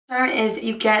Is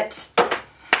you get,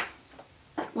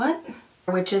 what?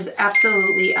 Which is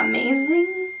absolutely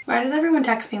amazing. Why does everyone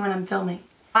text me when I'm filming?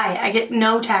 Why? I get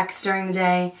no text during the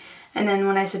day, and then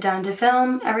when I sit down to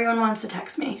film, everyone wants to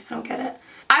text me. I don't get it.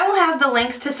 I will have the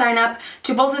links to sign up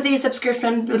to both of these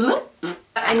subscriptions.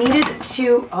 I needed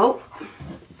to, oh,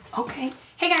 okay.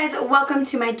 Hey guys, welcome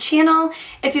to my channel.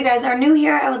 If you guys are new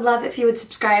here, I would love if you would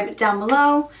subscribe down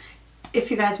below if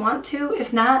you guys want to.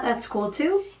 If not, that's cool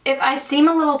too. If I seem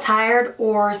a little tired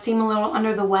or seem a little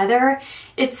under the weather,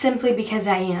 it's simply because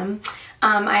I am.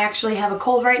 I actually have a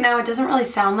cold right now. It doesn't really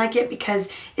sound like it because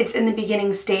it's in the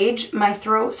beginning stage. My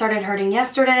throat started hurting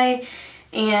yesterday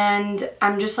and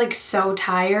I'm just like so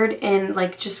tired and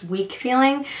like just weak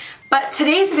feeling. But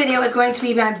today's video is going to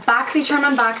be my Boxycharm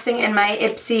unboxing and my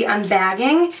Ipsy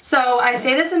unbagging. So I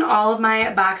say this in all of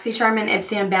my Boxycharm and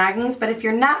Ipsy unbaggings, but if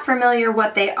you're not familiar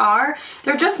what they are,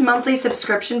 they're just monthly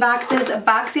subscription boxes.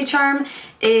 Boxycharm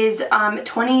is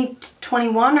 $21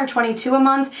 or $22 a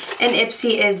month, and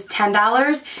Ipsy is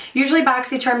 $10. Usually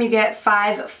Boxycharm you get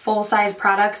 5 full-size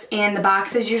products, and the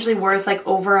box is usually worth like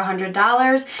over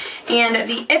 $100. And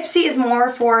the Ipsy is more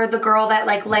for the girl that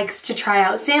like likes to try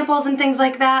out samples and things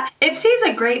like that. Ipsy is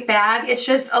a great bag. It's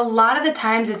just a lot of the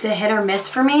times it's a hit or miss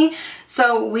for me.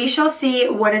 So we shall see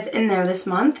what is in there this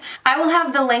month. I will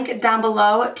have the link down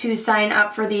below to sign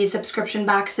up for these subscription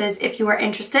boxes if you are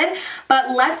interested. But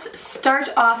let's start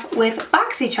off with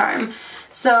Boxycharm.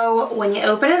 So when you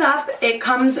open it up, it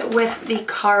comes with the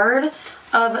card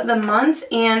of the month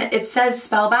and it says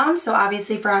Spellbound, so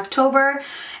obviously for October.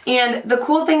 And the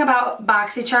cool thing about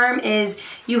Boxycharm is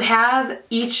you have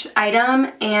each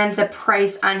item and the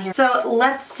price on here. So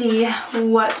let's see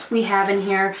what we have in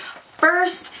here.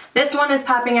 First, this one is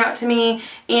popping out to me,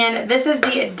 and this is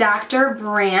the Dr.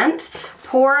 Brandt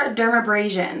Pore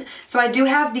Dermabrasion. So I do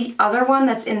have the other one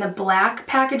that's in the black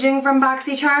packaging from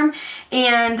Boxycharm,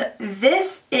 and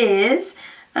this is,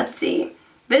 let's see,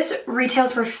 this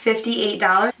retails for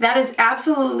 $58. That is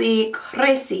absolutely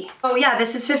crazy. Oh yeah,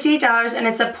 this is $58 and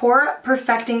it's a pore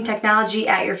perfecting technology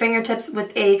at your fingertips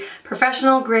with a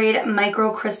professional grade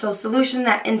microcrystal solution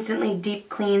that instantly deep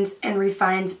cleans and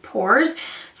refines pores.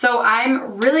 So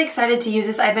I'm really excited to use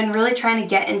this. I've been really trying to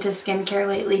get into skincare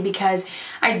lately because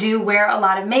I do wear a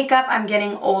lot of makeup. I'm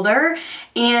getting older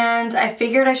and I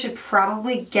figured I should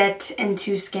probably get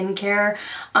into skincare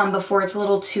before it's a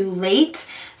little too late.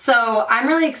 So I'm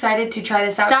really excited to try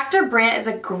this out. Dr. Brandt is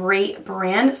a great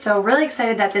brand, so really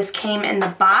excited that this came in the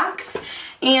box.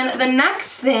 And the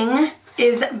next thing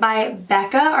is by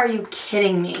Becca. Are you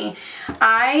kidding me?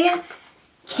 I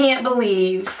can't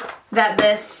believe that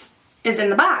this is in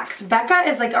the box. Becca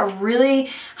is like a really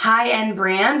high-end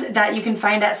brand that you can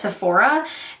find at Sephora,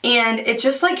 and it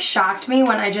just like shocked me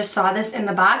when I just saw this in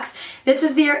the box. This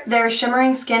is their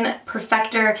Shimmering Skin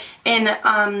Perfector in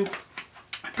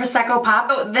Prosecco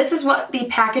Pop. So this is what the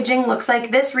packaging looks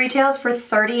like. This retails for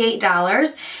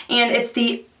 $38 and it's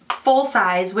the full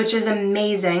size, which is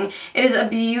amazing. It is a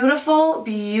beautiful,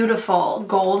 beautiful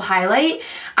gold highlight.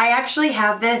 I actually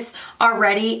have this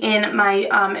already in my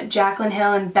Jaclyn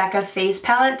Hill and Becca face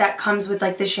palette that comes with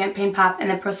like the Champagne Pop and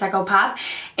the Prosecco Pop,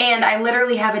 and I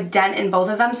literally have a dent in both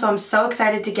of them, so I'm so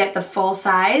excited to get the full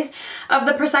size of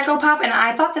the Prosecco Pop. And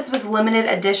I thought this was limited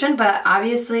edition, but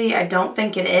obviously I don't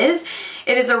think it is.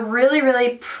 It is a really,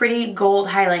 really pretty gold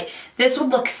highlight. This would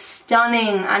look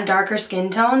stunning on darker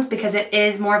skin tones because it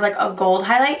is more of like a gold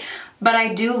highlight, but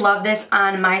I do love this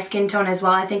on my skin tone as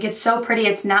well. I think it's so pretty.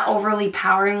 It's not overly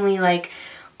poweringly like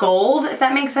gold, if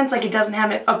that makes sense. Like it doesn't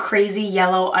have a crazy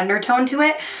yellow undertone to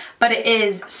it, but it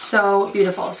is so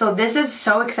beautiful. So this is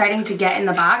so exciting to get in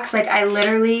the box. Like I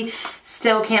literally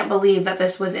still can't believe that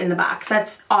this was in the box.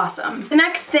 That's awesome. The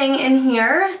next thing in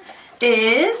here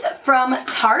is from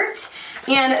Tarte,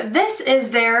 and this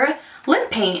is their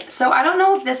lip paint. So I don't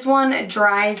know if this one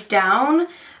dries down.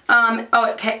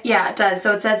 Okay, yeah, it does.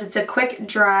 So it says it's a quick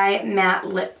dry matte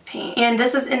lip paint, and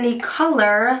this is in the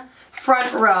color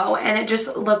Front Row, and it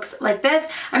just looks like this.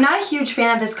 I'm not a huge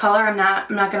fan of this color. I'm not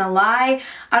gonna lie.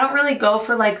 I don't really go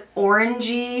for like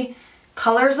orangey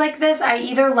colors like this. I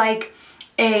either like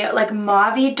a like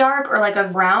mauvey dark or like a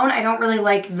brown. I don't really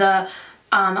like the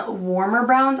warmer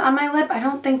browns on my lip. I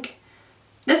don't think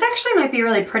this actually might be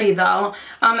really pretty though,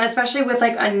 especially with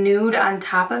like a nude on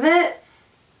top of it.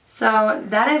 So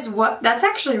that's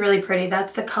actually really pretty.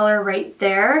 That's the color right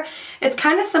there. It's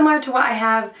kind of similar to what I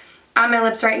have on my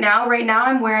lips right now. Right now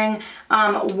I'm wearing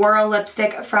Whirl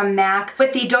lipstick from MAC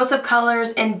with the Dose of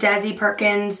Colors and Desi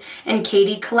Perkins and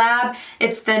Katie collab.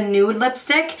 It's the nude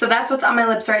lipstick. So that's what's on my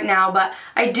lips right now, but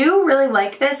I do really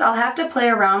like this. I'll have to play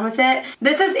around with it.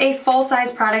 This is a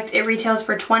full-size product. It retails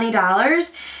for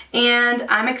 $20, and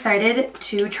I'm excited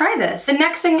to try this. The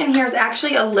next thing in here is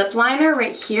actually a lip liner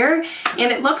right here,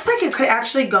 and it looks like it could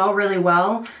actually go really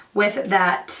well with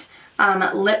that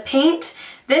lip paint.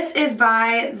 This is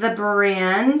by the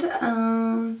brand,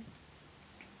 I'm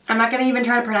not going to even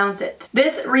try to pronounce it.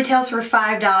 This retails for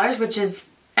 $5, which is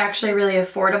actually really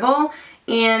affordable,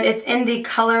 and it's in the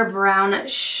color Brown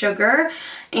Sugar,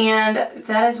 and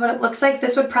that is what it looks like.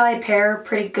 This would probably pair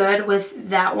pretty good with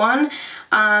that one.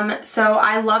 So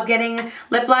I love getting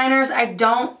lip liners. I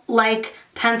don't like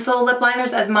pencil lip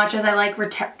liners as much as I like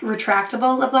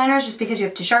retractable lip liners, just because you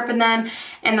have to sharpen them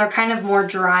and they're kind of more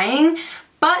drying.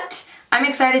 But I'm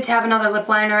excited to have another lip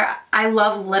liner. I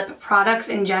love lip products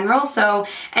in general, so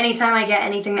anytime I get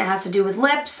anything that has to do with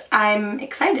lips, I'm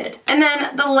excited. And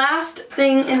then the last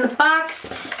thing in the box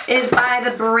is by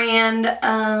the brand,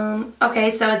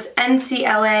 okay, so it's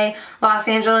NCLA Los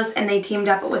Angeles, and they teamed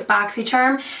up with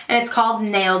Boxycharm, and it's called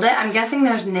Nailed It. I'm guessing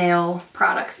there's nail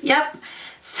products. Yep.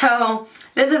 So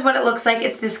this is what it looks like.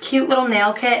 It's this cute little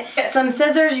nail kit. You get some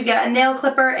scissors, you get a nail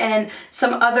clipper, and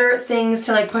some other things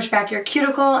to like push back your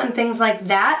cuticle and things like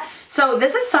that. So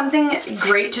this is something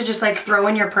great to just like throw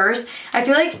in your purse. I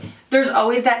feel like there's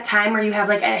always that time where you have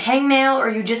like a hangnail or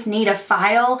you just need a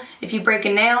file if you break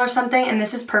a nail or something, and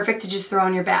this is perfect to just throw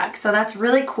in your bag. So that's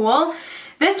really cool.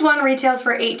 This one retails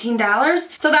for $18.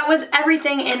 So that was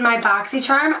everything in my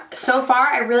Boxycharm. So far,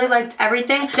 I really liked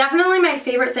everything. Definitely my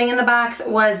favorite thing in the box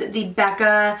was the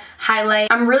Becca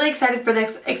highlight. I'm really excited for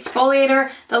this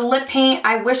exfoliator. The lip paint,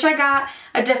 I wish I got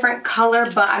a different color,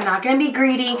 but I'm not gonna be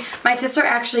greedy. My sister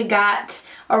actually got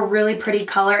a really pretty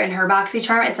color in her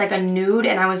Boxycharm. It's like a nude,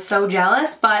 and I was so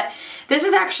jealous, but this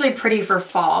is actually pretty for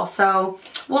fall, so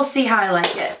we'll see how I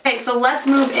like it. Okay, so let's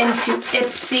move into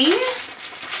Ipsy.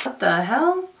 What the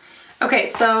hell? Okay,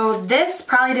 so this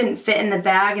probably didn't fit in the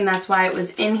bag, and that's why it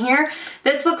was in here.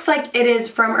 This looks like it is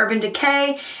from Urban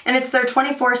Decay, and it's their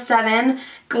 24/7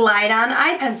 Glide On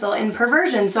Eye Pencil in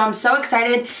Perversion. So I'm so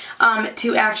excited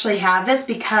to actually have this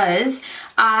because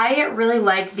I really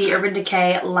like the Urban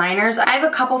Decay liners. I have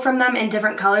a couple from them in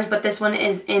different colors, but this one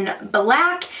is in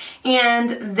black,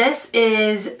 and this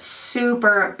is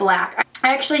super black.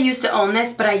 I actually used to own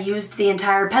this, but I used the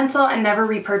entire pencil and never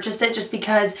repurchased it just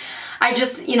because I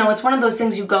just, you know, it's one of those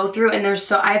things you go through, and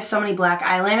I have so many black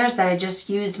eyeliners that I just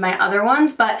used my other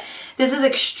ones, but this is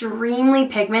extremely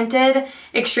pigmented,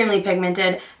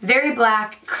 very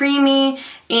black, creamy,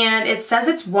 and it says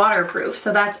it's waterproof,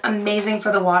 so that's amazing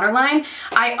for the waterline.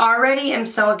 I already am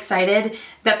so excited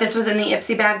that this was in the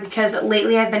Ipsy bag because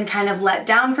lately I've been kind of let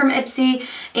down from Ipsy,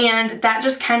 and that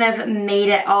just kind of made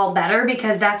it all better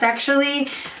because that's actually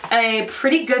a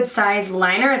pretty good size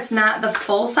liner. It's not the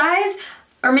full size,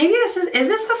 or maybe is this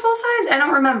the full size? I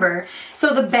don't remember.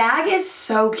 So the bag is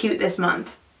so cute this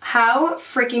month. How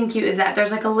freaking cute is that? There's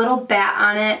like a little bat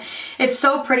on it. It's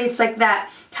so pretty. It's like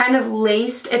that kind of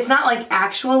laced. It's not like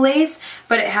actual lace,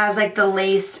 but it has like the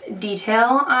lace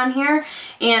detail on here.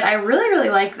 And I really, really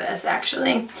like this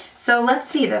actually. So let's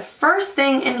see, the first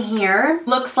thing in here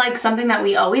looks like something that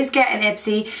we always get in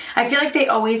Ipsy. I feel like they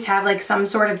always have like some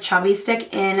sort of chubby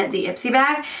stick in the Ipsy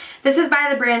bag. This is by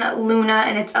the brand Luna,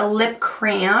 and it's a lip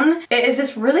crayon. It is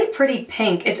this really pretty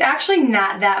pink. It's actually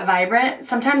not that vibrant.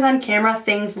 Sometimes on camera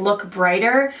things look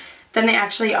brighter than they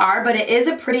actually are, but it is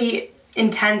a pretty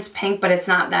intense pink, but it's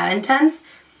not that intense.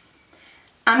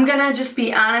 I'm gonna just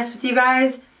be honest with you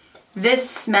guys. This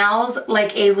smells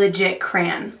like a legit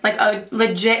crayon, like a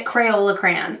legit Crayola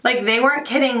crayon. Like they weren't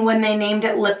kidding when they named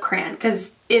it lip crayon,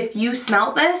 because if you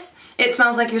smell this, it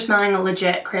smells like you're smelling a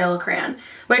legit Crayola crayon,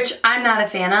 which I'm not a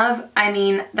fan of. I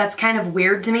mean, that's kind of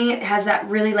weird to me. It has that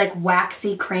really like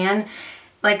waxy crayon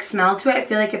like smell to it. I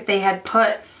feel like if they had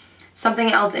put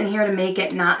something else in here to make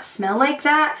it not smell like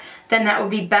that, then that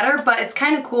would be better, but it's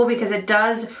kind of cool because it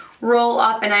does roll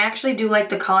up, and I actually do like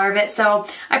the color of it, so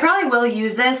I probably will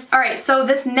use this. Alright, so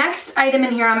this next item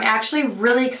in here I'm actually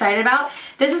really excited about.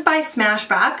 This is by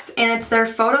Smashbox, and it's their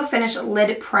Photo Finish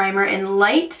Lid Primer in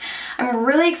Light. I'm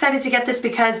really excited to get this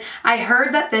because I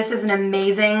heard that this is an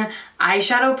amazing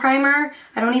eyeshadow primer.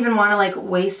 I don't even want to like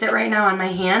waste it right now on my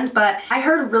hand, but I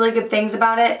heard really good things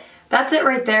about it. That's it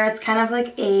right there. It's kind of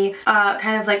like a,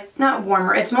 not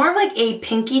warmer, it's more of like a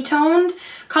pinky toned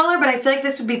color, but I feel like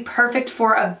this would be perfect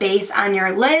for a base on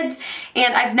your lids.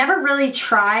 And I've never really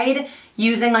tried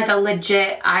using like a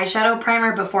legit eyeshadow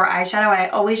primer before eyeshadow. I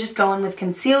always just go in with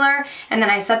concealer, and then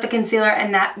I set the concealer,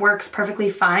 and that works perfectly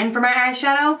fine for my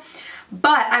eyeshadow.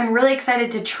 But I'm really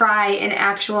excited to try an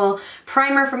actual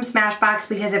primer from Smashbox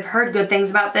because I've heard good things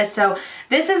about this. So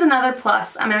this is another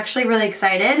plus. I'm actually really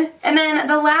excited. And then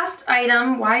the last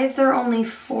item, why is there only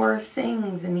 4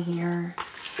 things in here?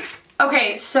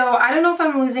 Okay, so I don't know if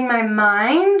I'm losing my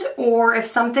mind or if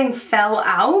something fell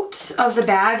out of the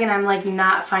bag and I'm like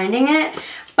not finding it,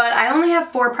 but I only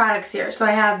have 4 products here. So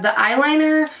I have the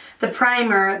eyeliner, the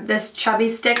primer, this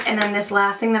chubby stick, and then this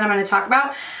last thing that I'm going to talk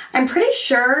about. I'm pretty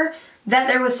sure that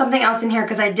there was something else in here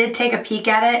because I did take a peek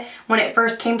at it when it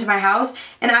first came to my house,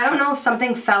 and I don't know if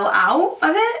something fell out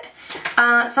of it.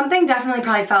 Something definitely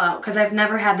probably fell out because I've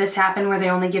never had this happen where they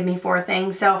only give me 4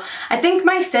 things. So I think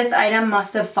my 5th item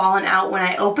must have fallen out when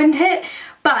I opened it.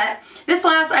 But this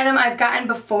last item I've gotten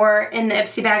before in the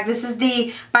Ipsy bag. This is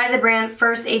the by the brand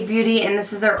First Aid Beauty, and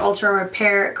this is their Ultra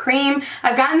Repair Cream.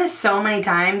 I've gotten this so many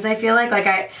times. I feel like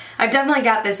I've definitely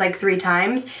got this like 3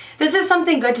 times. This is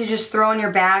something good to just throw in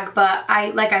your bag, but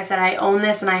like I said, I own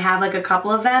this and I have like a couple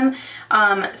of them.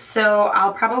 So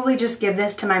I'll probably just give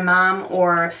this to my mom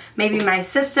or maybe my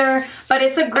sister. But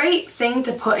it's a great thing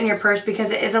to put in your purse because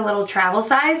it is a little travel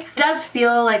size. It does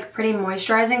feel like pretty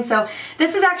moisturizing. So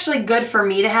this is actually good for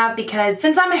me to have because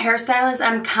since I'm a hairstylist,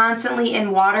 I'm constantly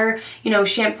in water, you know,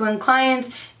 shampooing clients,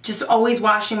 just always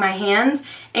washing my hands,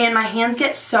 and my hands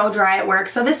get so dry at work.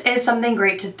 So this is something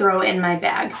great to throw in my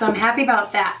bag. So I'm happy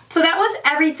about that. So that was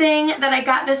everything that I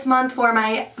got this month for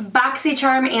my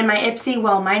Boxycharm and my Ipsy.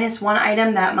 Well, minus 1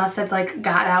 item that must have like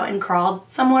got out and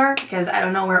crawled somewhere because I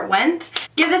don't know where it went.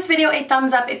 Give this video a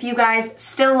thumbs up if you guys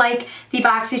still like the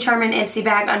Boxycharm and Ipsy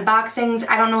bag unboxings.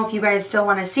 I don't know if you guys still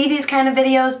want to see these kind of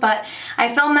videos, but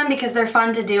I film them because they're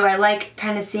fun to do. I like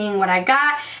kind of seeing what I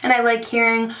got, and I like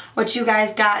hearing what you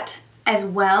guys got as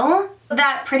well.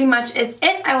 That pretty much is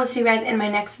it. I will see you guys in my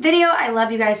next video. I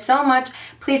love you guys so much.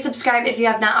 Please subscribe if you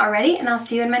have not already, and I'll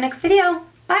see you in my next video.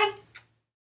 Bye!